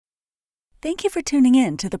Thank you for tuning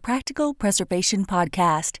in to the Practical Preservation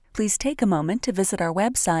Podcast. Please take a moment to visit our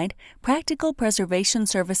website,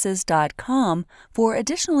 practicalpreservationservices.com, for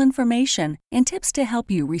additional information and tips to help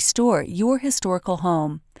you restore your historical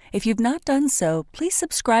home. If you've not done so, please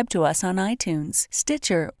subscribe to us on iTunes,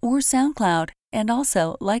 Stitcher, or SoundCloud, and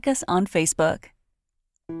also like us on Facebook.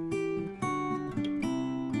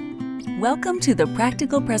 Welcome to the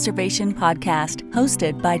Practical Preservation Podcast,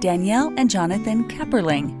 hosted by Danielle and Jonathan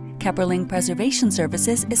Kepperling. Kepperling Preservation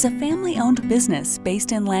Services is a family-owned business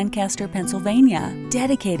based in Lancaster, Pennsylvania,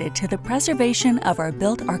 dedicated to the preservation of our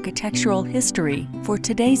built architectural history for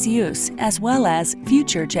today's use as well as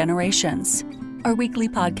future generations. Our weekly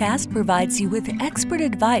podcast provides you with expert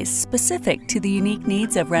advice specific to the unique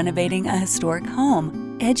needs of renovating a historic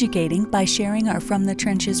home, educating by sharing our From the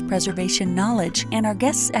Trenches preservation knowledge and our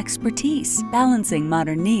guests' expertise, balancing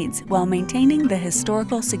modern needs while maintaining the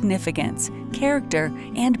historical significance, character,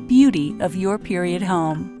 and beauty of your period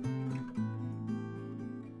home.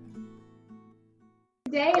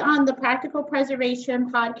 Today on the Practical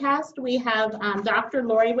Preservation Podcast, we have Dr.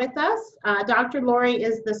 Lori with us. Dr. Lori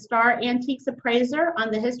is the star antiques appraiser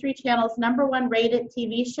on the History Channel's #1 rated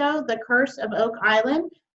TV show, The Curse of Oak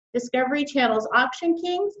Island, Discovery Channel's Auction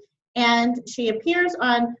Kings, and she appears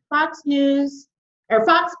on Fox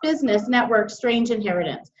Business Network's Strange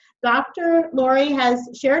Inheritance. Dr. Lori has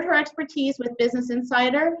shared her expertise with Business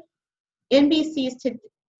Insider, NBC's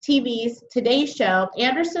TV's Today Show,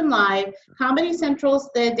 Anderson Live, Comedy Central's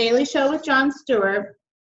The Daily Show with Jon Stewart,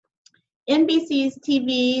 NBC's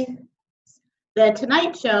TV, The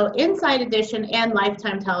Tonight Show, Inside Edition, and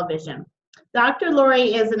Lifetime Television. Dr.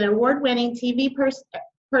 Lori is an award-winning TV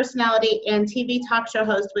personality and TV talk show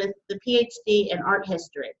host with the PhD in art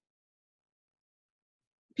history.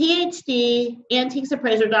 PhD Antiques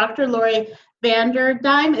Appraiser Dr. Lori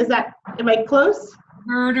Vanderdyne, am I close?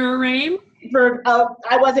 Verderame.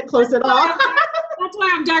 I wasn't close at all. That's why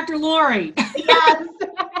I'm Dr. Lori. Yes,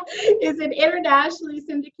 is an internationally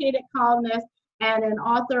syndicated columnist and an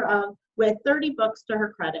author with 30 books to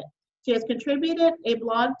her credit. She has contributed a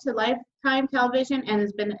blog to Lifetime Television and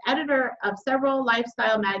has been editor of several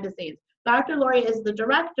lifestyle magazines. Dr. Lori is the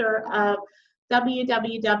director of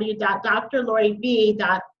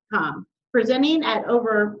www.drloriv.com, presenting at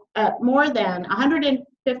more than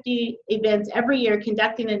 150 events every year,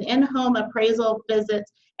 conducting an in-home appraisal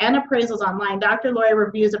visits and appraisals online. Dr. Lori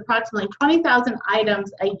reviews approximately 20,000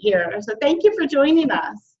 items a year. So thank you for joining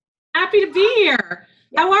us. Happy to be here.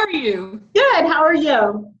 How are you? Good. How are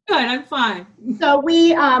you? Good. I'm fine. So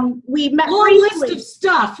we met long briefly. List of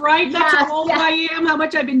stuff, right? That's how old I am. How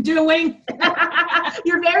much I've been doing.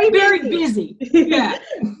 You're very busy. Yeah.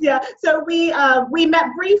 Yeah. So we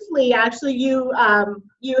met briefly. Actually, you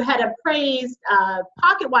had appraised a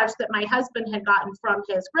pocket watch that my husband had gotten from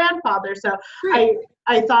his grandfather. So Great.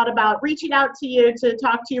 I thought about reaching out to you to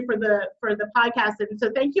talk to you for the podcast. And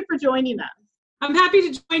so thank you for joining us. I'm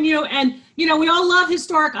happy to join you. And, we all love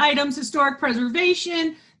historic items, historic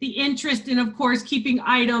preservation, the interest in, of course, keeping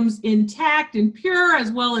items intact and pure,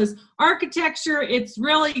 as well as architecture. It's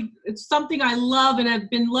something I love and have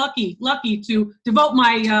been lucky to devote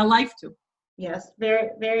my life to. Yes, very,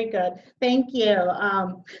 very good. Thank you.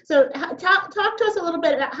 So talk to us a little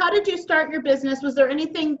bit about how did you start your business? Was there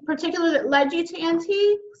anything particular that led you to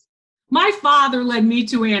antiques? My father led me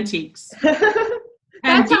to antiques.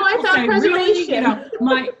 That's how I found preservation.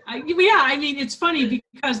 Really, it's funny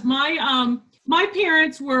because my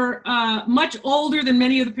parents were much older than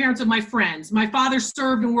many of the parents of my friends. My father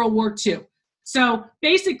served in World War II. So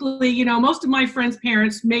basically, most of my friends'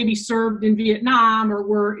 parents maybe served in Vietnam or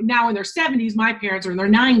were now in their 70s. My parents are in their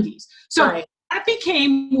 90s. So right. That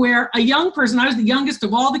became where a young person, I was the youngest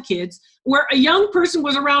of all the kids, where a young person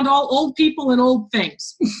was around all old people and old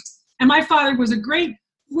things. And my father was a great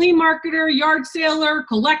flea marketer, yard sailor,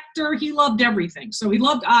 collector. He loved everything. So he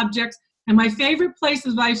loved objects. And my favorite place,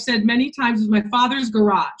 as I've said many times, is my father's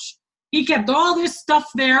garage. He kept all this stuff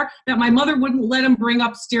there that my mother wouldn't let him bring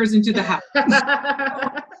upstairs into the house.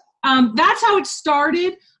 That's how it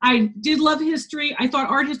started. I did love history. I thought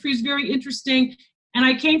art history is very interesting. And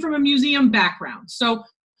I came from a museum background. So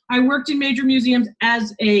I worked in major museums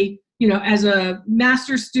as a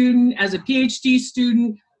master's student, as a PhD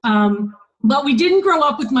student. But we didn't grow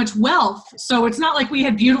up with much wealth, so it's not like we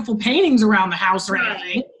had beautiful paintings around the house or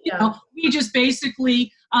anything. Yeah. We just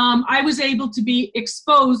basically, I was able to be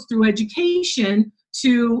exposed through education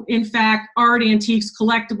to, in fact, art, antiques,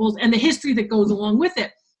 collectibles, and the history that goes along with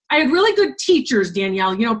it. I had really good teachers,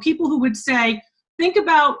 Danielle, people who would say, think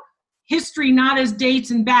about history not as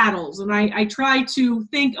dates and battles. And I try to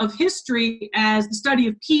think of history as the study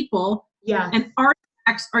of people, yeah, and art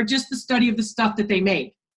artifacts are just the study of the stuff that they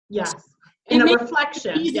made. Yes. So And it a makes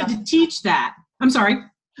reflection. it easy Yes. to teach that. I'm sorry.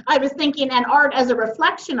 I was thinking, and art as a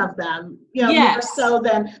reflection of them, you know, Yes. more so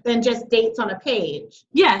than just dates on a page.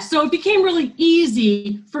 Yeah, so it became really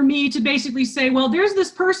easy for me to basically say, well, there's this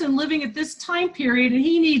person living at this time period and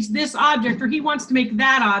he needs this object or he wants to make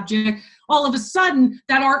that object. All of a sudden,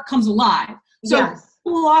 that art comes alive. So Yes.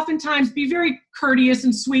 people will oftentimes be very courteous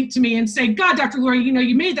and sweet to me and say, God, Dr. Lori, you know,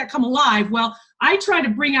 you made that come alive. Well, I try to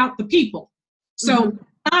bring out the people. So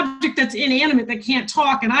an object that's inanimate that can't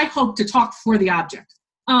talk, and I hope to talk for the object.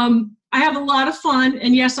 I have a lot of fun,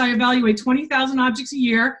 and yes, I evaluate 20,000 objects a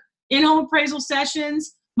year, in-home appraisal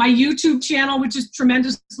sessions, my YouTube channel, which is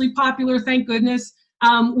tremendously popular, thank goodness,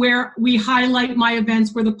 where we highlight my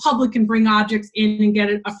events where the public can bring objects in and get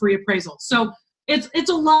a free appraisal. So it's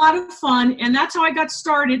a lot of fun, and that's how I got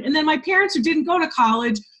started. And then my parents, who didn't go to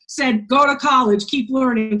college, said, go to college, keep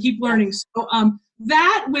learning, keep learning. So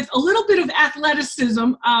that, with a little bit of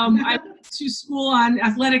athleticism, I went to school on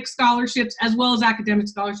athletic scholarships as well as academic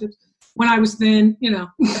scholarships when I was thin, you know.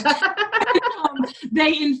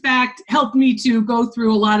 They, in fact, helped me to go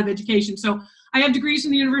through a lot of education. So I have degrees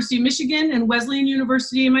from the University of Michigan and Wesleyan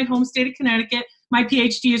University in my home state of Connecticut. My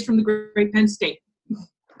PhD is from the Great Penn State.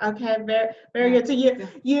 Okay, very, very good. So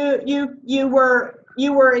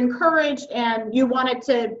you were encouraged, and you wanted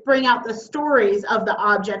to bring out the stories of the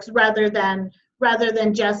objects rather than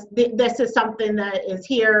just this is something that is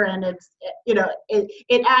here and it's, you know,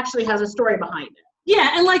 it actually has a story behind it.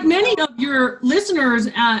 Yeah, and like many of your listeners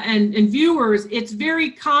and viewers, it's very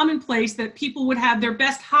commonplace that people would have their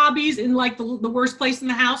best hobbies in like the worst place in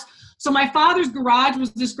the house. So my father's garage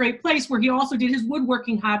was this great place where he also did his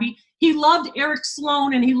woodworking hobby. He loved Eric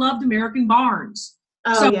Sloan and he loved American barns.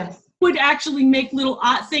 Oh, so yes. he would actually make little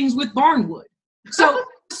odd things with barn wood. So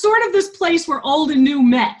sort of this place where old and new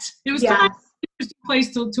met. It was kind of an interesting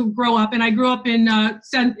place to grow up, and I grew up in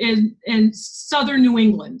southern New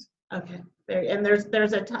England. Okay. And there's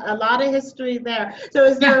a lot of history there. So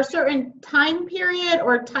is there a certain time period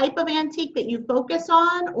or type of antique that you focus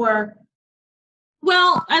on, or?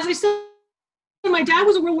 Well, as I said, my dad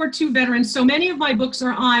was a World War II veteran, so many of my books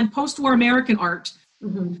are on post-war American art,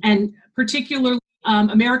 and particularly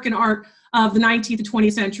American art of the 19th and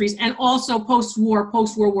 20th centuries, and also post-World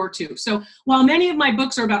War II. So while many of my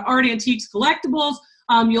books are about art, antiques, collectibles,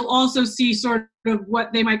 you'll also see sort of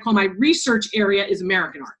what they might call my research area is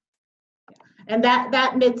American art. And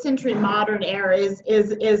that mid-century modern era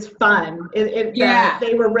is fun.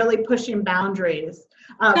 They were really pushing boundaries.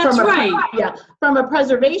 That's right. From a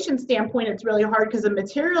preservation standpoint, it's really hard because the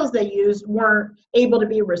materials they used weren't able to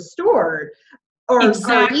be restored or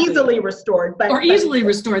easily restored. Easily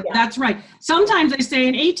restored. Yeah. That's right. Sometimes they say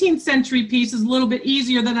an 18th century piece is a little bit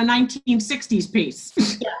easier than a 1960s piece.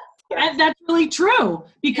 And that's really true,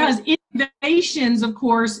 because innovations, of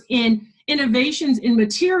course, innovations in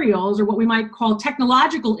materials, or what we might call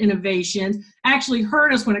technological innovations, actually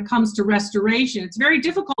hurt us when it comes to restoration. It's very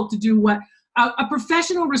difficult to do what a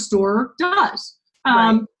professional restorer does.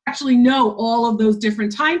 Actually know all of those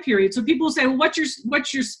different time periods. So people say, well,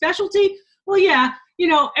 what's your specialty? Well, yeah, you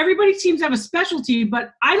know, everybody seems to have a specialty,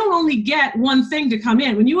 but I don't only get one thing to come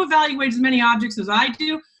in. When you evaluate as many objects as I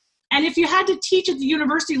do, and if you had to teach at the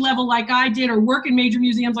university level like I did, or work in major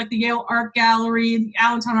museums like the Yale Art Gallery, the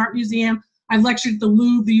Allentown Art Museum, I've lectured at the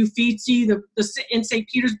Louvre, the Uffizi, in St.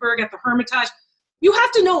 Petersburg at the Hermitage, you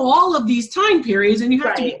have to know all of these time periods, and you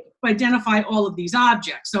have to be able to identify all of these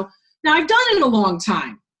objects. So now I've done it a long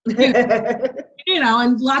time. You know,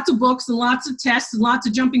 and lots of books and lots of tests and lots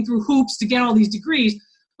of jumping through hoops to get all these degrees.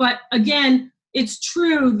 But again, it's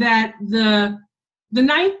true that the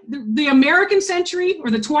American century, or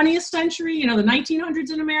the 20th century, you know, the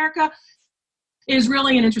 1900s in America, is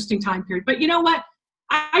really an interesting time period. But you know what?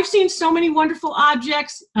 I've seen so many wonderful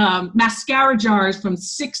objects, mascara jars from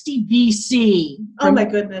 60 BC. Oh my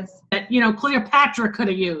goodness. That, you know, Cleopatra could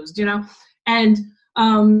have used, you know, and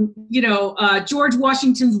George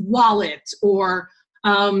Washington's wallet, or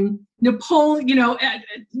Napoleon, you know,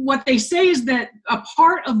 what they say is that a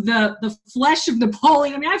part of the flesh of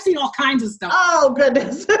Napoleon, I mean, I've seen all kinds of stuff. Oh,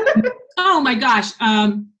 goodness. Oh, my gosh.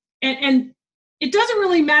 And it doesn't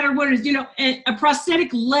really matter what it is, you know, a prosthetic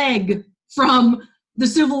leg from the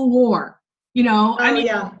Civil War, you know.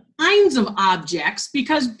 Kinds of objects,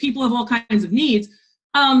 because people have all kinds of needs.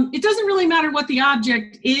 It doesn't really matter what the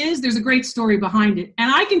object is. There's a great story behind it.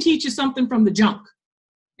 And I can teach you something from the junk.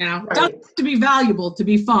 You know, it doesn't have to be valuable to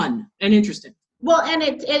be fun and interesting. Well, and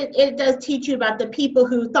it does teach you about the people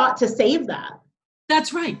who thought to save that.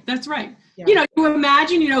 That's right. That's right. Yeah. You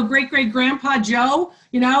imagine, great-great-grandpa Joe,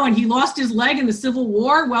 and he lost his leg in the Civil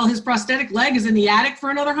War. Well, his prosthetic leg is in the attic for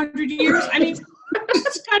another 100 years. I mean,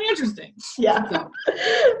 it's kind of interesting. Yeah. So.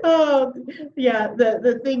 Oh, yeah.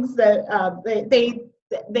 The things that they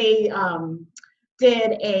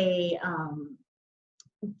did a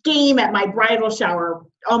game at my bridal shower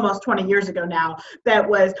almost 20 years ago now that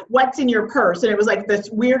was what's in your purse, and it was like the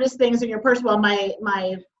weirdest things in your purse. Well, my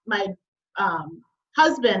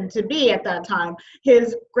husband to be at that time,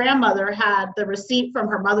 his grandmother had the receipt from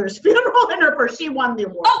her mother's funeral in her purse. She won the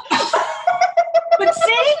award. Oh. But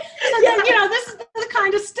see, so then, this is the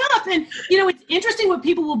kind of stuff. And, it's interesting what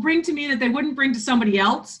people will bring to me that they wouldn't bring to somebody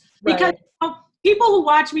else. Because people who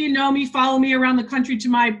watch me and know me, follow me around the country to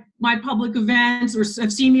my public events or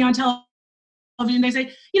have seen me on television, they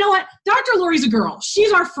say, you know what, Dr. Lori's a girl.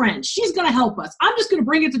 She's our friend. She's going to help us. I'm just going to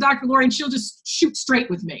bring it to Dr. Lori and she'll just shoot straight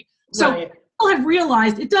with me. So people have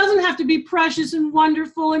realized it doesn't have to be precious and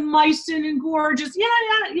wonderful and Meissen and gorgeous.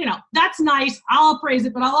 That's nice. I'll appraise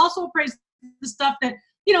it, but I'll also appraise the stuff that,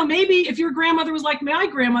 maybe if your grandmother was like my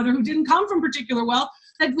grandmother who didn't come from particular wealth,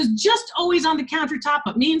 that was just always on the countertop,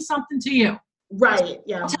 but means something to you. Right.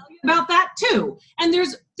 Yeah. I'll tell you about that too. And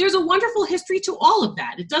there's a wonderful history to all of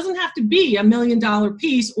that. It doesn't have to be $1 million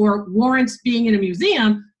piece or warrants being in a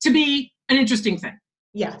museum to be an interesting thing.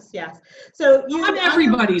 Yes. So I'm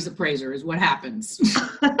everybody's appraiser is what happens.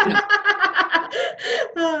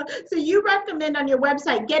 So you recommend on your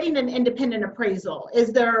website getting an independent appraisal.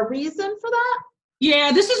 Is there a reason for that?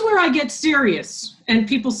 Yeah, this is where I get serious. And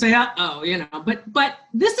people say, but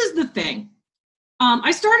this is the thing.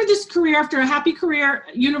 I started this career after a happy career,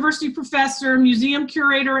 university professor, museum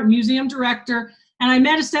curator, museum director, and I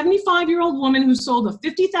met a 75-year-old woman who sold a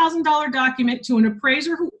 $50,000 document to an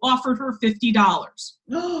appraiser who offered her $50.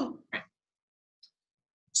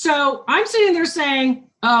 So I'm sitting there saying,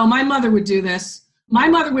 oh, my mother would do this. My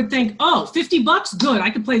mother would think, oh, $50, good.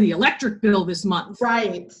 I could pay the electric bill this month.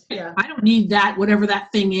 Right, yeah. I don't need that, whatever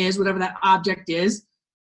that thing is, whatever that object is.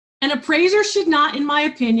 An appraiser should not, in my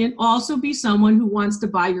opinion, also be someone who wants to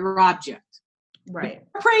buy your object. Right. If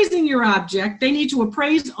they're appraising your object, they need to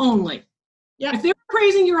appraise only. Yeah. If they're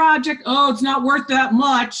appraising your object, oh, it's not worth that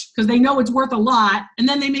much because they know it's worth a lot, and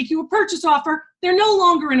then they make you a purchase offer, they're no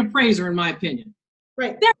longer an appraiser, in my opinion.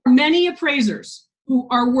 Right. There are many appraisers who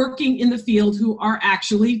are working in the field who are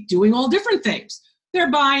actually doing all different things.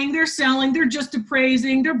 They're buying, they're selling, they're just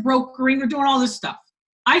appraising, they're brokering, they're doing all this stuff.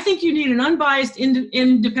 I think you need an unbiased,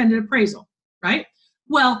 independent appraisal, right?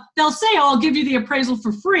 Well, they'll say, oh, I'll give you the appraisal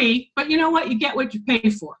for free, but you know what? You get what you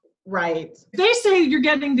pay for. Right. If they say you're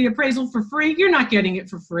getting the appraisal for free, you're not getting it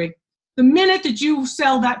for free. The minute that you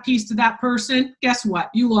sell that piece to that person, guess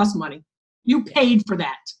what? You lost money. You paid for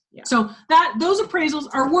that. Yeah. So those appraisals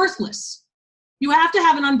are worthless. You have to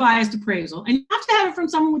have an unbiased appraisal, and you have to have it from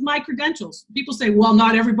someone with my credentials. People say, well,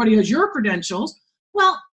 not everybody has your credentials.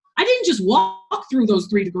 Well, I didn't just walk through those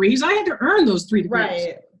 3 degrees. I had to earn those 3 degrees.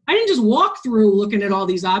 Right. I didn't just walk through looking at all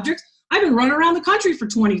these objects. I've been running around the country for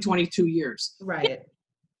 22 years. Right.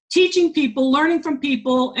 Teaching people, learning from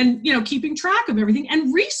people, and keeping track of everything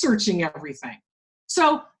and researching everything.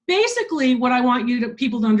 So basically what I want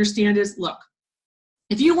people to understand is, look,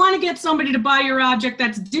 if you want to get somebody to buy your object,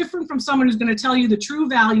 that's different from someone who's going to tell you the true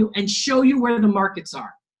value and show you where the markets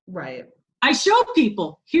are. Right. I show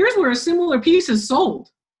people, here's where a similar piece is sold.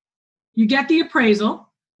 You get the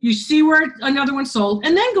appraisal, you see where another one sold,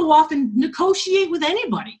 and then go off and negotiate with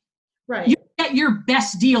anybody. Right. You get your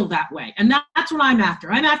best deal that way. And that's what I'm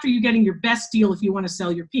after. I'm after you getting your best deal if you want to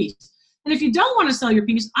sell your piece. And if you don't want to sell your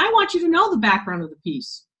piece, I want you to know the background of the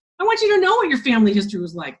piece. I want you to know what your family history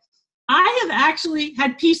was like. I have actually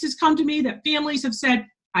had pieces come to me that families have said,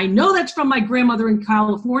 I know that's from my grandmother in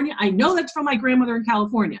California. I know that's from my grandmother in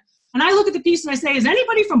California. And I look at the piece and I say, is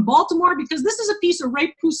anybody from Baltimore? Because this is a piece of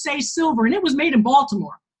Ray-Poussé silver and it was made in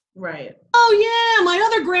Baltimore. Right. Oh yeah, my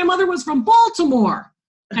other grandmother was from Baltimore.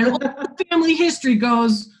 And all the family history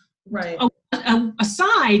goes right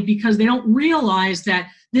aside because they don't realize that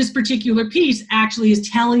this particular piece actually is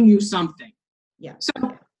telling you something. Yeah. So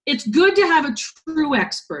it's good to have a true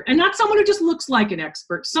expert and not someone who just looks like an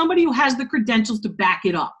expert, somebody who has the credentials to back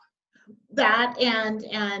it up. That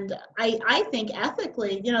and I think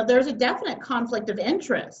ethically, there's a definite conflict of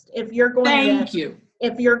interest if you're going to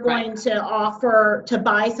offer to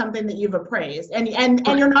buy something that you've appraised and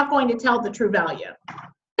you're not going to tell the true value.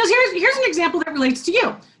 Because here's an example that relates to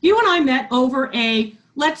you. You and I met over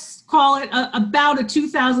let's call it about a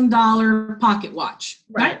 $2,000 pocket watch,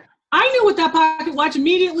 right? I knew what that pocket watch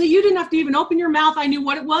immediately. You didn't have to even open your mouth. I knew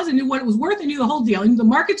what it was. I knew what it was worth. I knew the whole deal. I knew the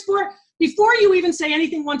markets for it before you even say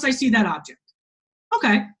anything once I see that object.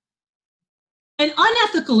 Okay. An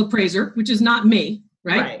unethical appraiser, which is not me,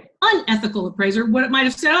 right? Unethical appraiser, what it might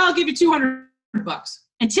have said, oh, I'll give you $200.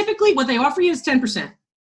 And typically what they offer you is 10%.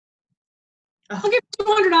 I'll give you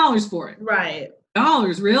 $200 for it. Right.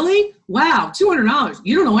 Dollars, really? Wow, $200.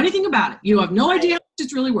 You don't know anything about it. You have no idea how much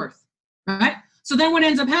it's really worth, right? So then what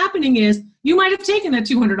ends up happening is you might have taken that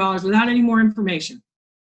 $200 without any more information.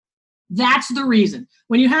 That's the reason.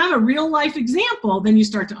 When you have a real life example, then you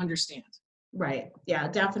start to understand. Right. Yeah,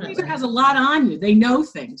 definitely. Appraiser has a lot on you. They know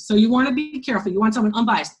things. So you want to be careful. You want someone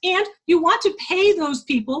unbiased. And you want to pay those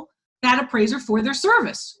people, that appraiser, for their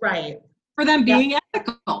service. Right. For them being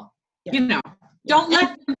ethical. Yeah. You know, don't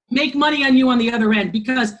let them make money on you on the other end,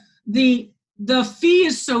 because the fee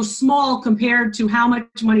is so small compared to how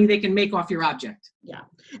much money they can make off your object. Yeah.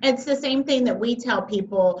 It's the same thing that we tell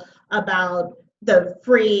people about the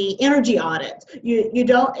free energy audit. You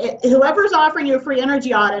don't, whoever's offering you a free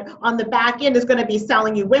energy audit on the back end is going to be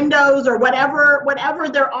selling you windows or whatever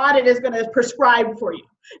their audit is going to prescribe for you.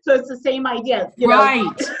 So it's the same idea. Right.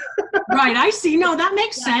 Right. I see. No, that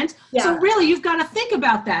makes sense. Yeah. So really, you've got to think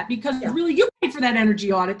about that, because really you paid for that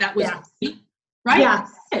energy audit. That was free, right?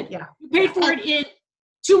 Yes. Yeah. You paid for it in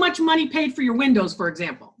too much money paid for your windows, for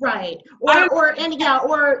example. Right.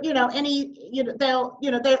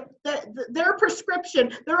 Their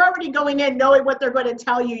prescription, they're already going in knowing what they're going to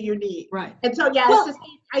tell you need. Right. And so, it's the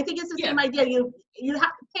same, I think it's the same idea. You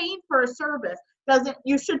have to pay for a service.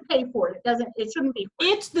 You should pay for it. It shouldn't be free.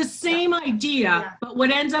 It's the same idea, but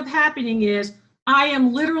what ends up happening is I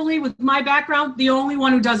am literally, with my background, the only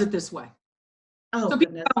one who does it this way. Oh, so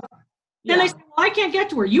goodness. Then they say, well, I can't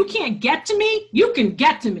get to her. You can't get to me? You can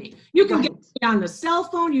get to me. You can get to me on the cell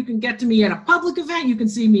phone. You can get to me at a public event. You can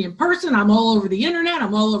see me in person. I'm all over the internet.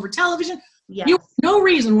 I'm all over television. Yes. You have no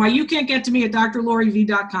reason why you can't get to me at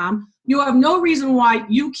drloriv.com. You have no reason why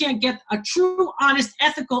you can't get a true, honest,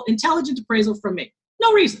 ethical, intelligent appraisal from me.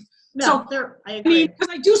 No reason. No, I agree. I mean, because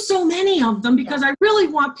I do so many of them, because I really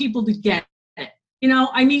want people to get it. You know,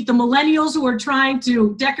 I meet the millennials who are trying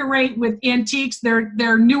to decorate with antiques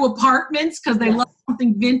their new apartments because they love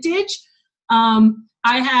something vintage. I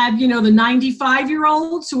have, the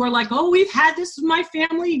 95-year-olds who are like, oh, we've had this in my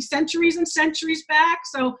family centuries and centuries back.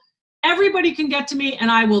 So everybody can get to me, and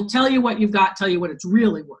I will tell you what you've got, tell you what it's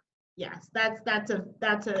really worth. Yes, that's a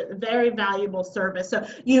very valuable service. So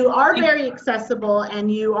you are very accessible,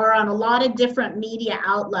 and you are on a lot of different media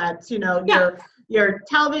outlets. Your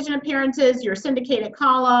television appearances, your syndicated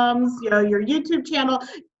columns, your YouTube channel.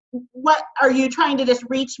 What are you trying to just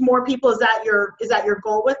reach more people? Is that your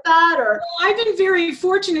goal with that? Or well, I've been very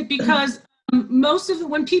fortunate, because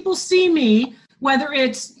when people see me, whether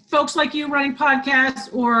it's folks like you running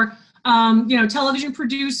podcasts or television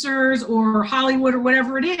producers or Hollywood or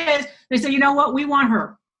whatever it is, they say, you know what, we want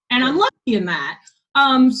her. And I'm lucky in that.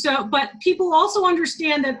 But people also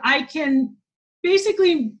understand that I can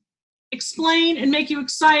basically explain and make you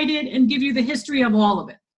excited and give you the history of all of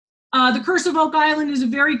it. The Curse of Oak Island is a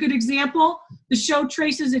very good example. The show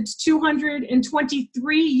traces its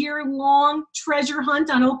 223-year-long treasure hunt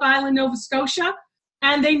on Oak Island, Nova Scotia,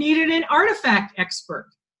 and they needed an artifact expert.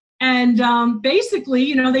 And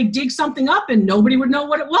basically, they dig something up and nobody would know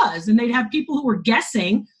what it was. And they'd have people who were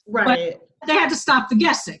guessing, but they had to stop the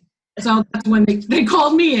guessing. So that's when they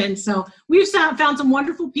called me in. So we've found some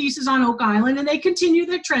wonderful pieces on Oak Island, and they continue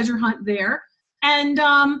their treasure hunt there. And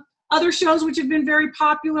other shows which have been very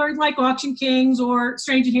popular, like Auction Kings or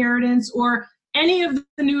Strange Inheritance, or any of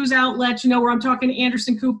the news outlets, where I'm talking to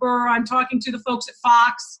Anderson Cooper, or I'm talking to the folks at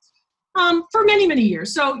Fox for many, many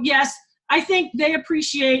years. So yes, I think they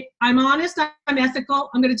appreciate I'm honest, I'm ethical,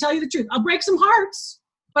 I'm going to tell you the truth. I'll break some hearts,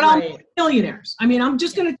 but I'll make millionaires. I mean, I'm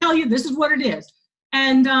just going to tell you this is what it is.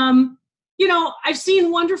 And, I've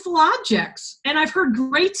seen wonderful objects, and I've heard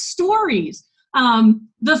great stories.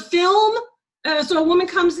 The film, so a woman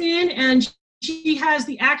comes in and she has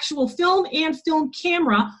the actual film and film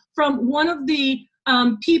camera from one of the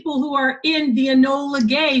people who are in the Enola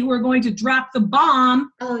Gay who are going to drop the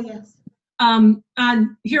bomb. Oh, yes. On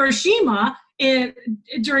Hiroshima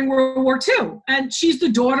during World War II. And she's the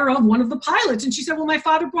daughter of one of the pilots. And she said, well, my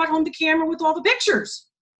father brought home the camera with all the pictures.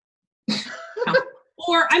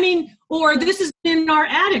 Or this has been in our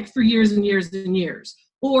attic for years and years and years.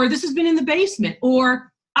 Or this has been in the basement.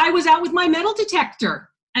 Or I was out with my metal detector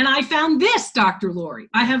and I found this, Dr. Lori.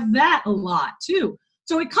 I have that a lot too.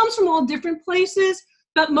 So it comes from all different places,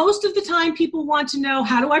 but most of the time people want to know,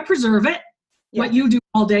 how do I preserve it? Yeah. What you do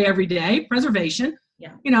all day, every day, preservation.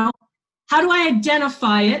 Yeah. How do I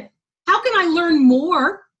identify it? How can I learn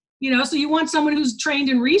more? So you want someone who's trained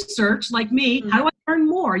in research like me. Mm-hmm. How do I learn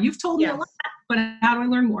more? You've told me a lot, but how do I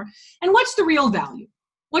learn more? And what's the real value?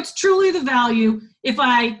 What's truly the value if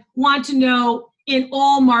I want to know in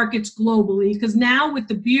all markets globally? Because now with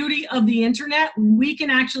the beauty of the internet, we can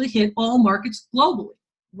actually hit all markets globally.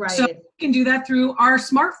 Right. So we can do that through our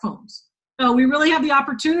smartphones. So we really have the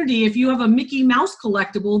opportunity, if you have a Mickey Mouse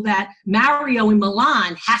collectible that Mario in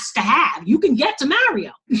Milan has to have, you can get to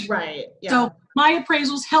Mario. Right. Yeah. So my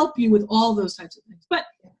appraisals help you with all those types of things. But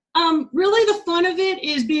really the fun of it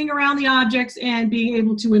is being around the objects and being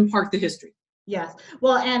able to impart the history. Yes.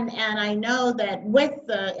 Well, and I know that with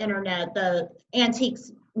the internet, the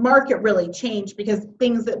antiques market really changed because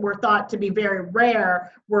things that were thought to be very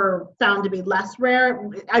rare were found to be less rare.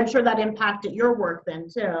 I'm sure that impacted your work then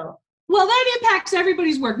too. Well, that impacts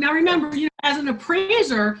everybody's work. Now, remember, as an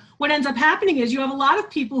appraiser, what ends up happening is you have a lot of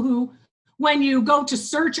people who, when you go to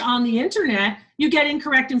search on the internet, you get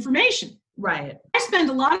incorrect information. Right. I spend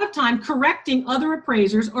a lot of time correcting other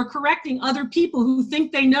appraisers or correcting other people who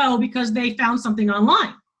think they know because they found something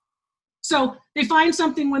online. So they find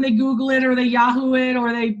something when they Google it or they Yahoo it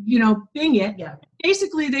or they, Bing it. Yeah.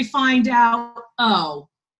 Basically, they find out, oh,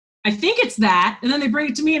 I think it's that. And then they bring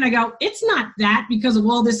it to me and I go, it's not that because of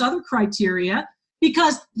all this other criteria,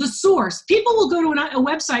 because the source, people will go to a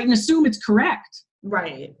website and assume it's correct.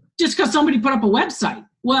 Right. Just because somebody put up a website.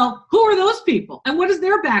 Well, who are those people? And what is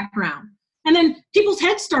their background? And then people's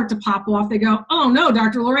heads start to pop off. They go, oh no,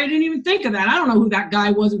 Dr. Lori, I didn't even think of that. I don't know who that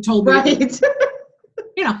guy was who told me. Right.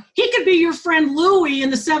 He could be your friend Louie in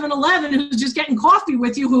the 7-Eleven who's just getting coffee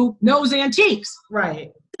with you who knows antiques.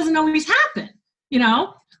 Right. Doesn't always happen,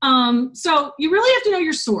 So you really have to know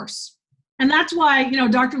your source. And that's why,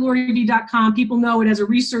 drloriv.com, people know it as a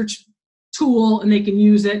research tool and they can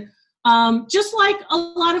use it. Just like a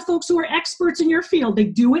lot of folks who are experts in your field, they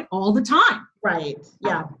do it all the time. Right.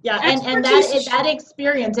 Yeah. Yeah. And that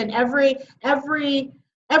experience in every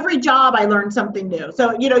job I learned something new.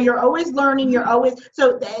 So, you're always learning,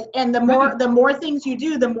 and the more things you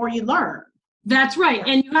do, the more you learn. That's right.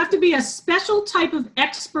 And you have to be a special type of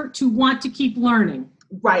expert to want to keep learning.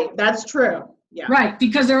 Right. That's true. Yeah. Right.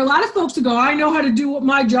 Because there are a lot of folks who go, I know how to do what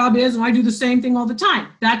my job is and I do the same thing all the time.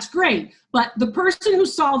 That's great. But the person who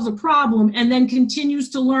solves a problem and then continues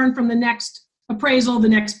to learn from the next appraisal, the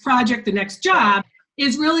next project, the next job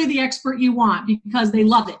is really the expert you want because they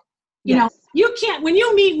love it. You can't, when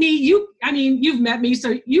you meet me, you've met me,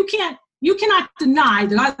 so you cannot deny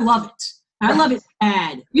that I love it. I love it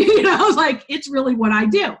bad. It's really what I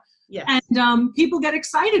do. Yes. And people get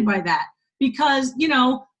excited by that because,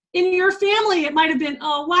 in your family, it might have been,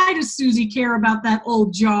 oh, why does Susie care about that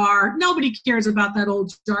old jar? Nobody cares about that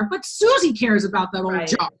old jar, but Susie cares about that old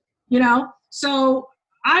jar, So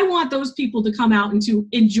I want those people to come out and to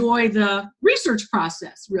enjoy the research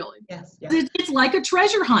process, really. Yes. It's like a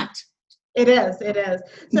treasure hunt. It is.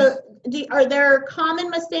 So are there common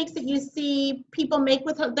mistakes that you see people make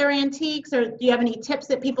with their antiques, or do you have any tips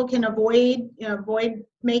that people can avoid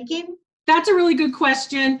making? That's a really good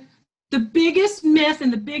question. The biggest myth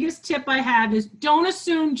and the biggest tip I have is don't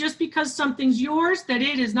assume just because something's yours that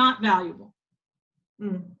it is not valuable.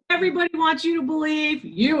 Everybody wants you to believe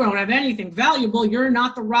you don't have anything valuable. You're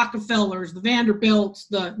not the Rockefellers, the Vanderbilts,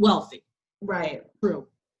 the wealthy. Right. True.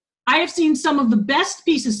 I have seen some of the best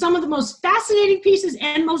pieces, some of the most fascinating pieces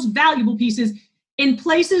and most valuable pieces in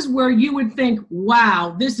places where you would think,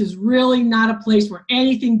 wow, this is really not a place where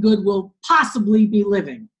anything good will possibly be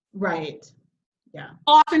living. Right. Yeah.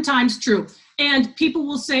 Oftentimes true. And people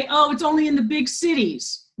will say, oh, it's only in the big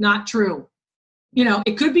cities. Not true.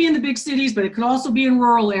 It could be in the big cities, but it could also be in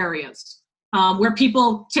rural areas where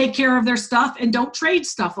people take care of their stuff and don't trade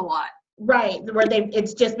stuff a lot. Right. Where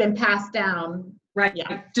it's just been passed down. Right.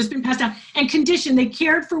 Yeah. Just been passed down and conditioned. They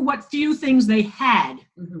cared for what few things they had.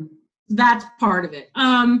 Mm-hmm. That's part of it.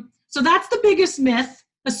 So that's the biggest myth,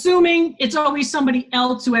 assuming it's always somebody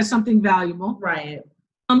else who has something valuable. Right.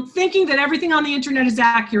 Thinking that everything on the internet is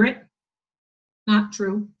accurate. Not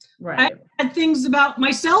true. Right. I had things about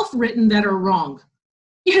myself written that are wrong.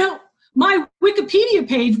 My Wikipedia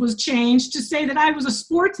page was changed to say that I was a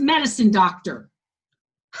sports medicine doctor.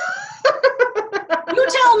 You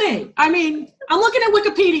tell me. I'm looking at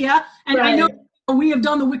Wikipedia, and I know we have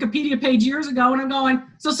done the Wikipedia page years ago, and I'm going,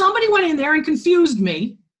 so somebody went in there and confused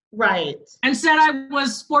me. Right. And said I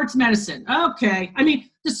was sports medicine. Okay.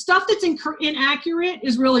 The stuff that's inaccurate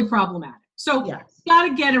is really problematic. So you got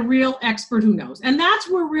to get a real expert who knows. And that's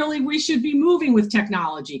where really we should be moving with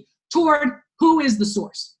technology toward who is the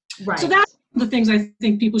source. Right. So that's the things I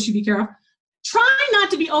think people should be careful of. Try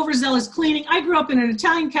not to be overzealous cleaning. I grew up in an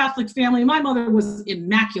Italian Catholic family. My mother was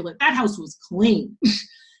immaculate. That house was clean.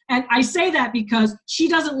 And I say that because she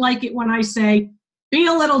doesn't like it when I say, be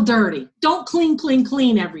a little dirty. Don't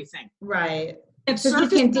clean everything. Right. Because you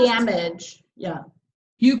can damage. Yeah.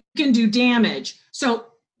 You can do damage. So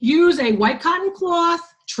use a white cotton cloth.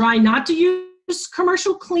 Try not to use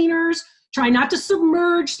commercial cleaners. Try not to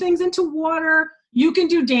submerge things into water. You can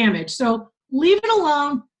do damage. So leave it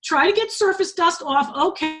alone. Try to get surface dust off,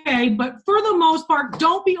 okay, but for the most part,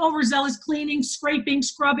 don't be overzealous cleaning, scraping,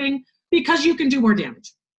 scrubbing, because you can do more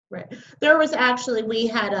damage. Right. There was actually, we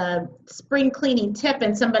had a spring cleaning tip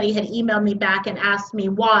and somebody had emailed me back and asked me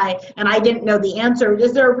why, and I didn't know the answer.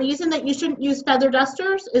 Is there a reason that you shouldn't use feather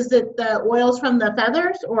dusters? Is it the oils from the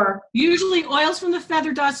feathers or? Usually oils from the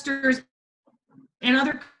feather dusters and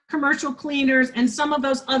other commercial cleaners and some of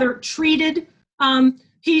those other treated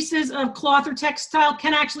pieces of cloth or textile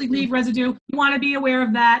can actually leave residue. You want to be aware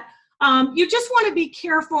of that. You just want to be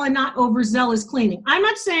careful and not overzealous cleaning. I'm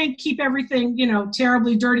not saying keep everything,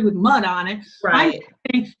 terribly dirty with mud on it. Right. I'm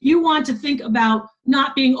saying you want to think about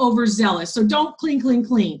not being overzealous. So don't clean, clean,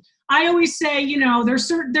 clean. I always say,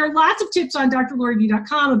 there are lots of tips on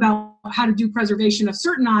drloriv.com about how to do preservation of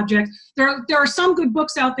certain objects. There are some good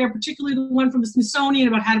books out there, particularly the one from the Smithsonian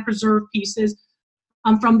about how to preserve pieces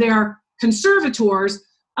from their conservators,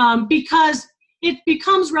 because it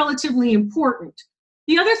becomes relatively important.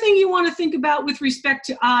 The other thing you want to think about with respect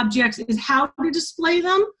to objects is how to display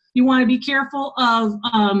them. You want to be careful of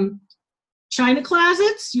china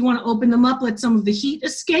closets. You want to open them up, let some of the heat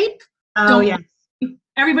escape. Yeah.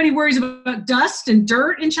 Everybody worries about dust and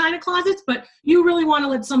dirt in china closets, but you really want to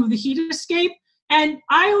let some of the heat escape. And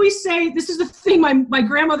I always say, this is the thing my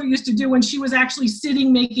grandmother used to do when she was actually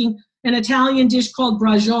sitting making an Italian dish called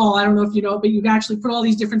braciole. I don't know if you know, but you actually put all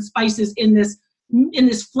these different spices in this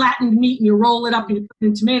flattened meat and you roll it up and you put it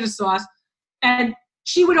in tomato sauce. And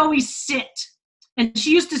she would always sit. And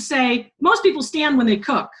she used to say, most people stand when they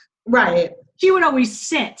cook. Right. She would always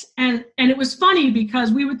sit. And it was funny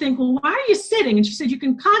because we would think, well, why are you sitting? And she said, you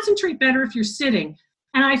can concentrate better if you're sitting.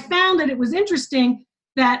 And I found that it was interesting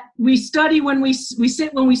that we study when we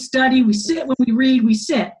sit when we study, we sit when we read, we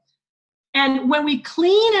sit. And when we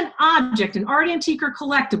clean an object, an art, antique, or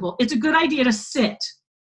collectible, it's a good idea to sit.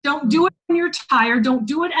 Don't do it when you're tired. Don't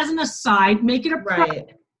do it as an aside. Make it a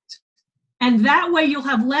project. And that way you'll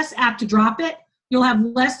have less apt to drop it. You'll have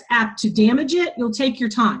less apt to damage it. You'll take your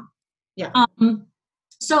time. Yeah.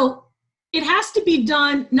 So it has to be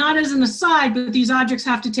done not as an aside, but these objects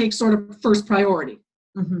have to take sort of first priority.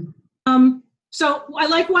 Mm-hmm. So I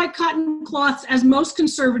like white cotton cloths, as most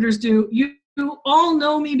conservators do. You all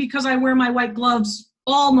know me because I wear my white gloves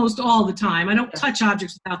almost all the time. I don't touch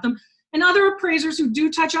objects without them. And other appraisers who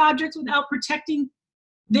do touch objects without protecting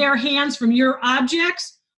their hands from your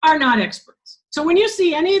objects are not experts. So when you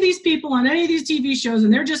see any of these people on any of these TV shows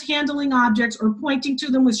and they're just handling objects or pointing to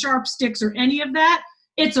them with sharp sticks or any of that,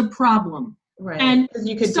 it's a problem. Right, and because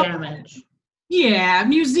you could damage. Yeah,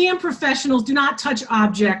 museum professionals do not touch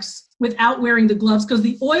objects without wearing the gloves because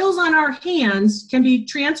the oils on our hands can be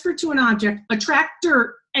transferred to an object, attract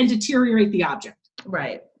dirt, and deteriorate the object.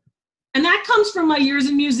 Right. And that comes from my years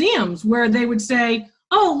in museums where they would say,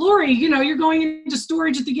 oh, Lori, you're going into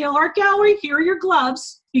storage at the Yale Art Gallery. Here are your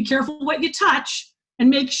gloves. Be careful what you touch and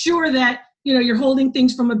make sure that, you're holding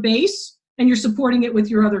things from a base and you're supporting it with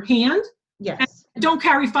your other hand. Yes. And don't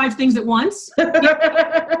carry 5 things at once.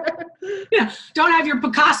 Don't have your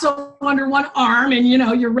Picasso under one arm and,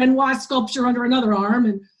 your Renoir sculpture under another arm.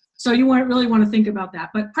 And so you really want to think about that.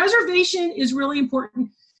 But preservation is really important.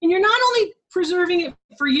 And you're not only preserving it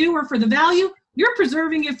for you or for the value, you're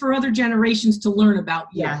preserving it for other generations to learn about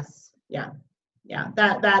you. Yes. Yeah.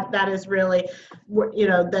 That is really,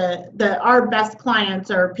 our best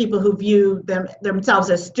clients are people who view themselves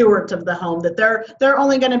as stewards of the home, that they're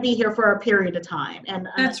only going to be here for a period of time. And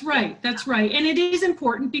That's right. And it is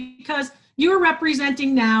important because you're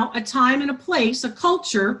representing now a time and a place, a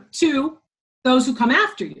culture to those who come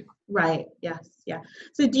after you. Right. Yes. Yeah.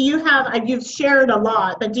 So do you have, you've shared a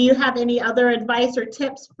lot, but do you have any other advice or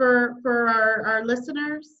tips for our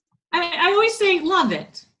listeners? I always say, love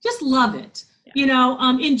it. Just love it.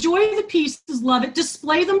 Yeah. Enjoy the pieces, love it,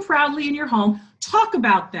 display them proudly in your home, talk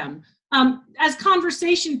about them as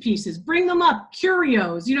conversation pieces, bring them up,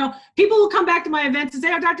 curios. People will come back to my events and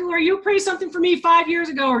say, oh, Dr. Lori, you appraised something for me 5 years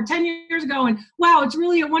ago or 10 years ago. And wow, it's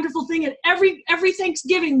really a wonderful thing. And every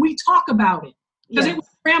Thanksgiving we talk about it because it was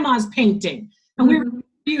grandma's painting and we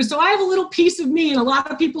review. So I have a little piece of me in a lot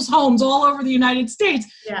of people's homes all over the United States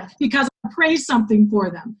because I appraised something for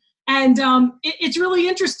them. And it's really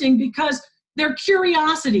interesting because they're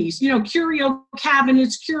curiosities, curio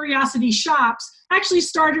cabinets, curiosity shops actually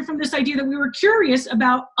started from this idea that we were curious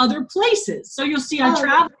about other places. So you'll see I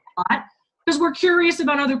travel a lot because we're curious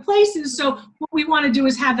about other places. So what we want to do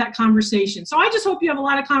is have that conversation. So I just hope you have a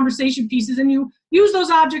lot of conversation pieces and you use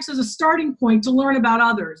those objects as a starting point to learn about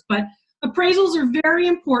others. But appraisals are very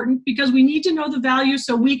important because we need to know the value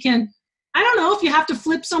so we can, I don't know, if you have to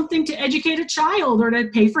flip something to educate a child or to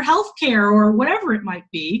pay for health care or whatever it might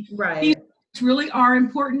be. Right. These really are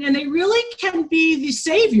important, and they really can be the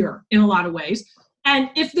savior in a lot of ways. And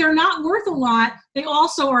if they're not worth a lot, they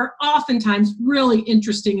also are oftentimes really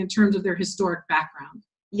interesting in terms of their historic background.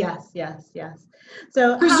 Yes, yes, yes.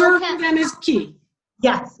 So preserving them is key.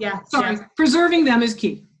 Yes, yes. Sorry, yes. Preserving them is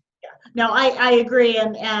key. Yeah. No, I agree,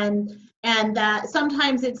 and that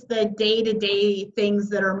sometimes it's the day-to-day things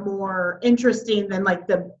that are more interesting than like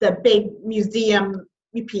the big museum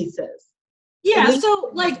pieces. Yeah,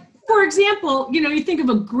 so like, for example, you think of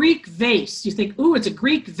a Greek vase. You think, ooh, it's a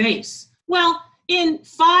Greek vase. Well, in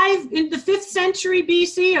the 5th century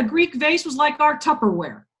BC, a Greek vase was like our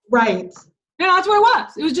Tupperware. Right. That's what it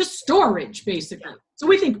was. It was just storage, basically. Yeah. So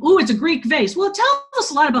we think, ooh, it's a Greek vase. Well, it tells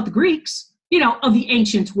us a lot about the Greeks, of the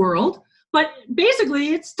ancient world. But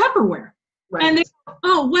basically, it's Tupperware. Right. And they go,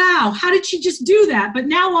 oh, wow, how did she just do that? But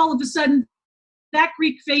now all of a sudden, that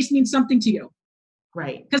Greek vase means something to you.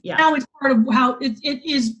 Right. Because now it's part of how it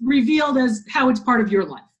is revealed as how it's part of your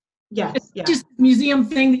life. Yes. It's just a museum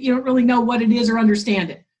thing that you don't really know what it is or understand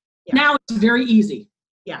it. Yeah. Now it's very easy.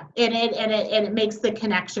 Yeah, and it makes the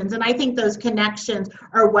connections. And I think those connections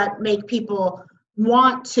are what make people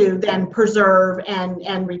want to then preserve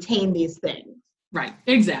and retain these things. Right,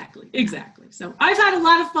 exactly. So I've had a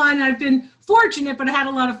lot of fun. I've been fortunate, but I had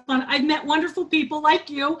a lot of fun. I've met wonderful people like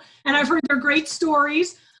you, and I've heard their great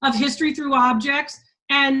stories of history through objects.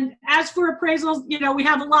 And as for appraisals, we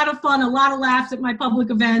have a lot of fun, a lot of laughs at my public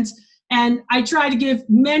events. And I try to give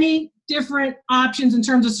many different options in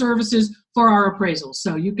terms of services for our appraisals.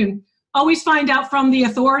 So you can always find out from the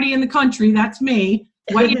authority in the country, that's me,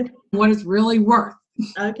 what it's really worth.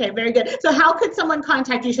 Okay, very good. So how could someone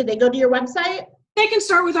contact you? Should they go to your website? They can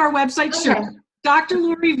start with our website, okay. Sure.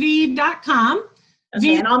 drloriv.com.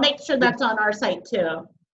 Okay, and I'll make sure that's on our site too.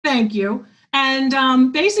 Thank you.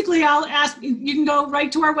 And basically, I'll ask, you can go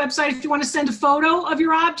right to our website if you want to send a photo of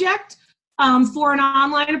your object for an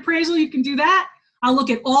online appraisal. You can do that. I'll look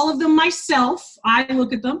at all of them myself. I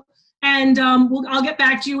look at them, and I'll get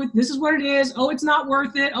back to you with, this is what it is. Oh, it's not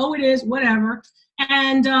worth it. Oh, it is, whatever.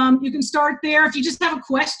 And you can start there. If you just have a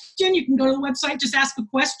question, you can go to the website, just ask a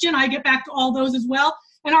question. I get back to all those as well.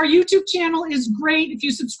 And our YouTube channel is great. If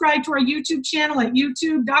you subscribe to our YouTube channel at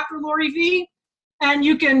YouTube, Dr. Lori V, and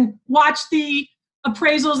you can watch the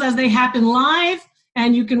appraisals as they happen live,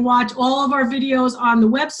 and you can watch all of our videos on the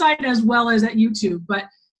website as well as at YouTube. But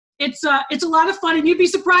it's a lot of fun, and you'd be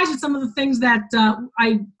surprised at some of the things that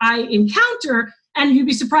I encounter, and you'd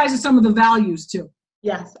be surprised at some of the values too.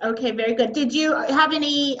 Yes. Okay. Very good. Did you have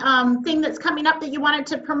any thing that's coming up that you wanted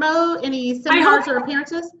to promote? Any seminars or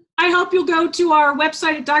appearances? I hope you'll go to our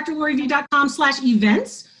website at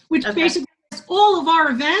drloriv.com/events, which basically has all of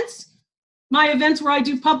our events, my events where I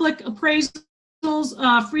do public appraisals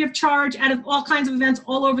free of charge out of all kinds of events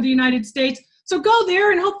all over the United States. So go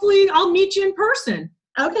there and hopefully I'll meet you in person.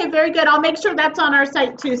 Okay. Very good. I'll make sure that's on our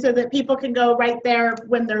site too so that people can go right there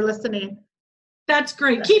when they're listening. That's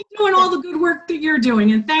great. Keep doing all the good work that you're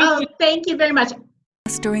doing, and thank you. Thank you very much.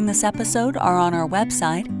 During this episode are on our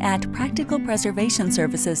website at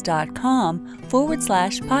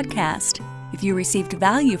practicalpreservationservices.com/podcast. If you received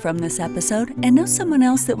value from this episode and know someone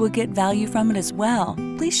else that will get value from it as well,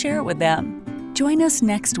 please share it with them. Join us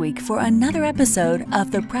next week for another episode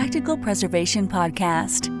of the Practical Preservation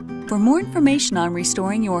Podcast. For more information on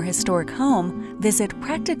restoring your historic home, visit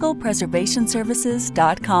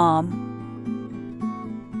practicalpreservationservices.com.